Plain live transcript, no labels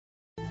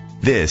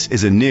This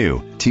is a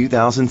new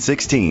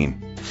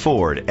 2016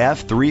 Ford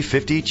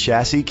F-350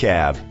 chassis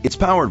cab. It's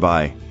powered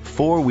by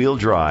four-wheel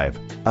drive,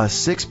 a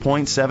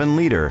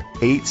 6.7-liter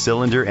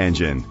 8-cylinder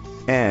engine,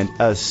 and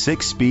a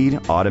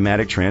 6-speed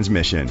automatic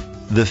transmission.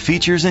 The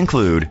features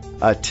include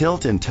a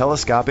tilt and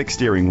telescopic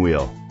steering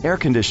wheel, air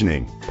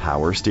conditioning,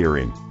 power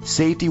steering.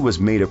 Safety was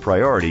made a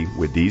priority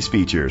with these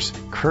features: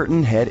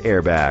 curtain head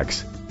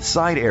airbags,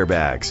 side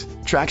airbags,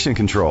 traction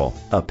control,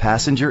 a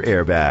passenger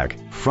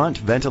airbag, front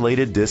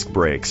ventilated disc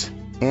brakes,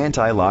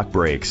 anti-lock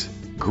brakes.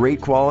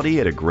 Great quality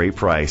at a great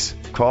price.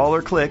 Call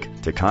or click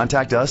to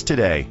contact us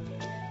today.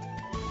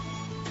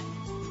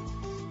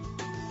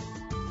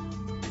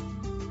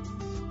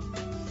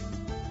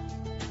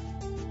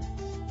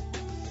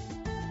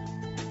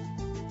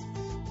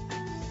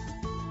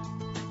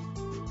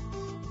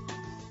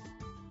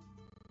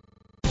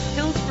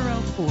 Hillsboro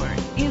Ford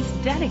is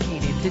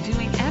dedicated to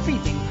doing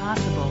everything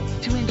possible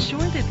to ensure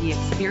that the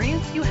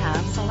experience you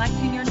have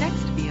selecting your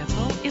next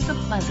vehicle is a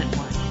pleasant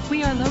one.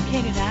 We are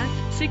located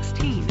at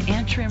 16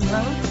 Antrim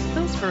Road,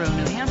 Hillsboro,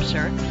 New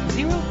Hampshire,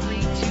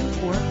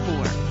 03244.